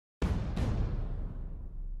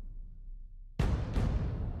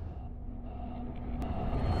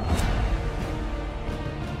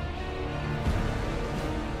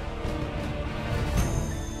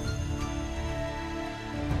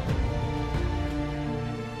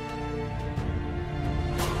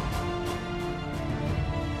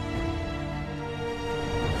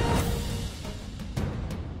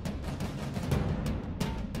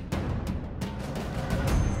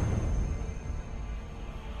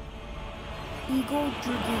Eagle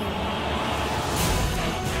Dragoon.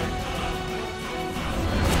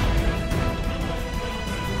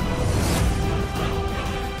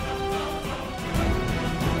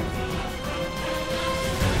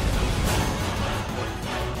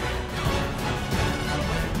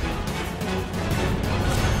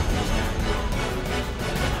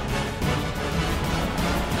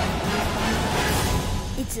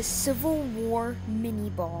 It's a Civil War mini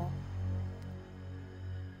ball.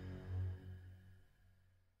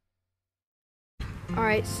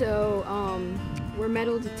 Alright, so we're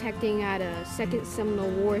metal detecting at a Second Seminole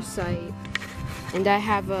War site, and I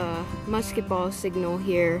have a musket ball signal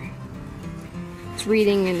here. It's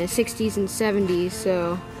reading in the 60s and 70s,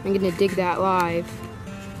 so I'm gonna dig that live.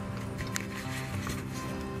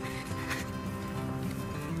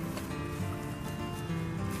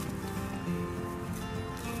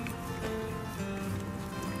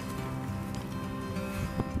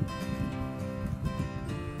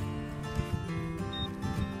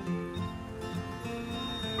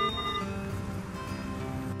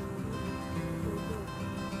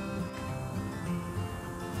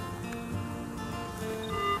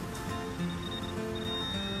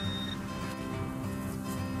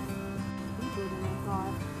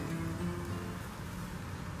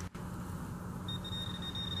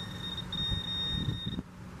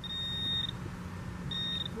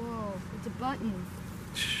 Whoa, it's a button.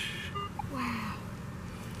 Wow.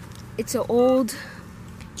 It's an old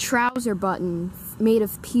trouser button made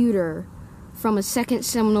of pewter from a Second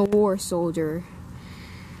Seminole War soldier.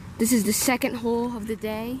 This is the second hole of the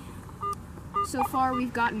day. So far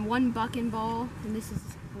we've gotten one bucking ball, and this is,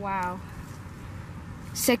 wow.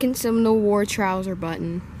 Second Seminole War trouser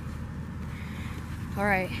button.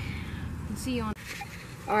 Alright, see you on.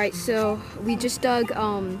 Alright, so we just dug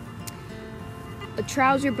a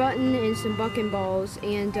trouser button and some bucking balls,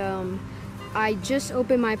 and I just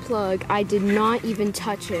opened my plug. I did not even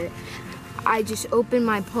touch it. I just opened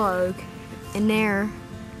my plug, and there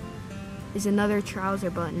is another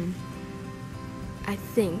trouser button. I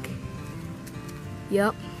think.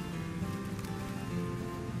 Yup.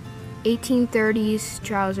 1830s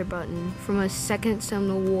trouser button from a Second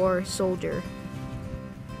Seminole War soldier.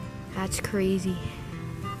 That's crazy.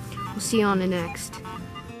 We'll see you on the next.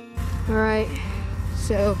 Alright,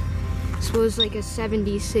 so this was like a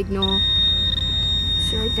 70s signal.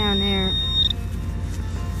 It's right down there.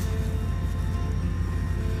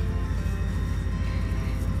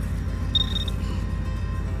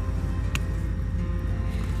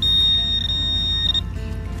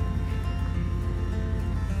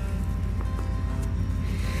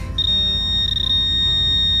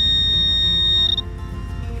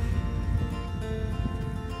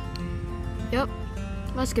 Yep,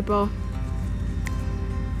 musket ball.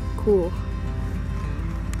 Cool.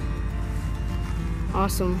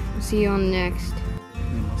 Awesome. We'll see you on the next.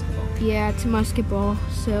 Yeah, it's a musket ball.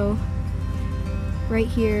 So right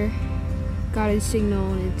here, got a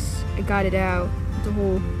signal, and I got it out. It's a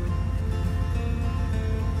hole.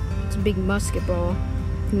 It's a big musket ball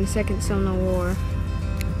from the Second Seminole War.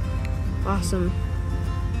 Awesome.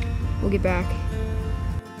 We'll get back.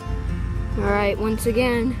 All right, once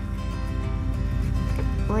again.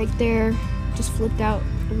 Right there, just flipped out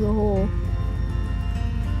of the hole.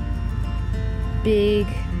 Big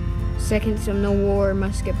Second Seminole War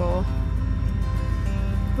musket ball.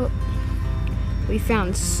 Oh, we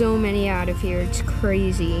found so many out of here, it's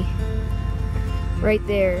crazy. Right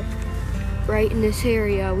there, right in this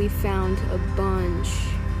area, we found a bunch.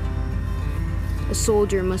 A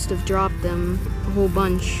soldier must have dropped them, a whole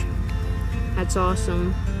bunch. That's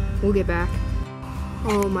awesome. We'll get back.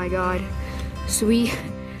 Oh my god. So we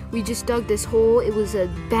just dug this hole. It was a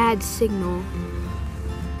bad signal.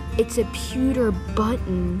 It's a pewter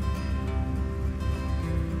button.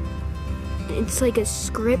 It's like a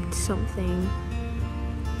script something.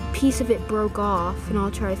 A piece of it broke off, and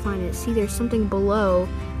I'll try to find it. See, there's something below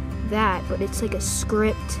that, but it's like a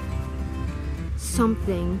script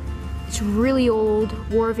something. It's really old,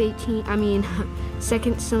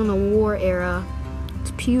 Second Seminole War era.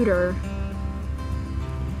 It's pewter.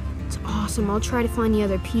 Awesome. I'll try to find the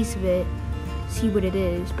other piece of it, see what it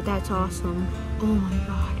is, but that's awesome. Oh my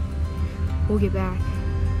god. We'll get back.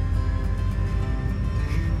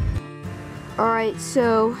 Alright,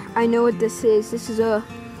 so I know what this is. This is a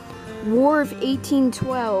War of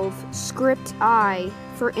 1812 script I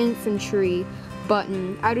for infantry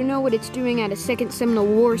button. I don't know what it's doing at a Second Seminole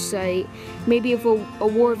War site. Maybe if a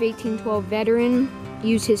War of 1812 veteran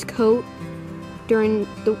used his coat during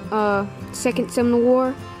the Second Seminole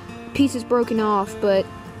War. Piece is broken off, but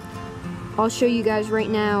I'll show you guys right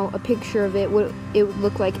now a picture of it, what it would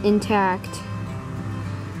look like intact.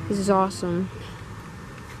 This is awesome.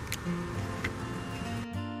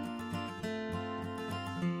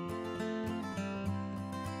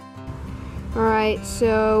 Alright,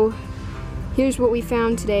 so here's what we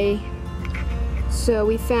found today. So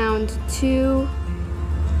we found 2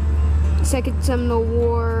 Second Seminole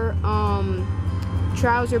War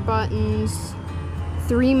trouser buttons,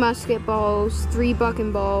 3 musket balls, 3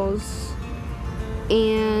 bucking balls,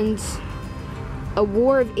 and a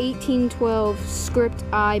War of 1812 script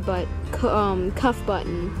cuff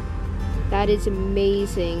button. That is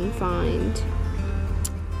amazing find.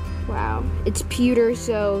 Wow. It's pewter,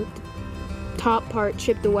 so the top part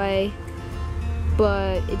chipped away,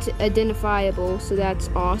 but it's identifiable, so that's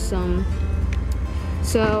awesome.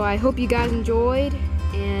 So I hope you guys enjoyed,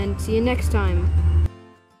 and see you next time.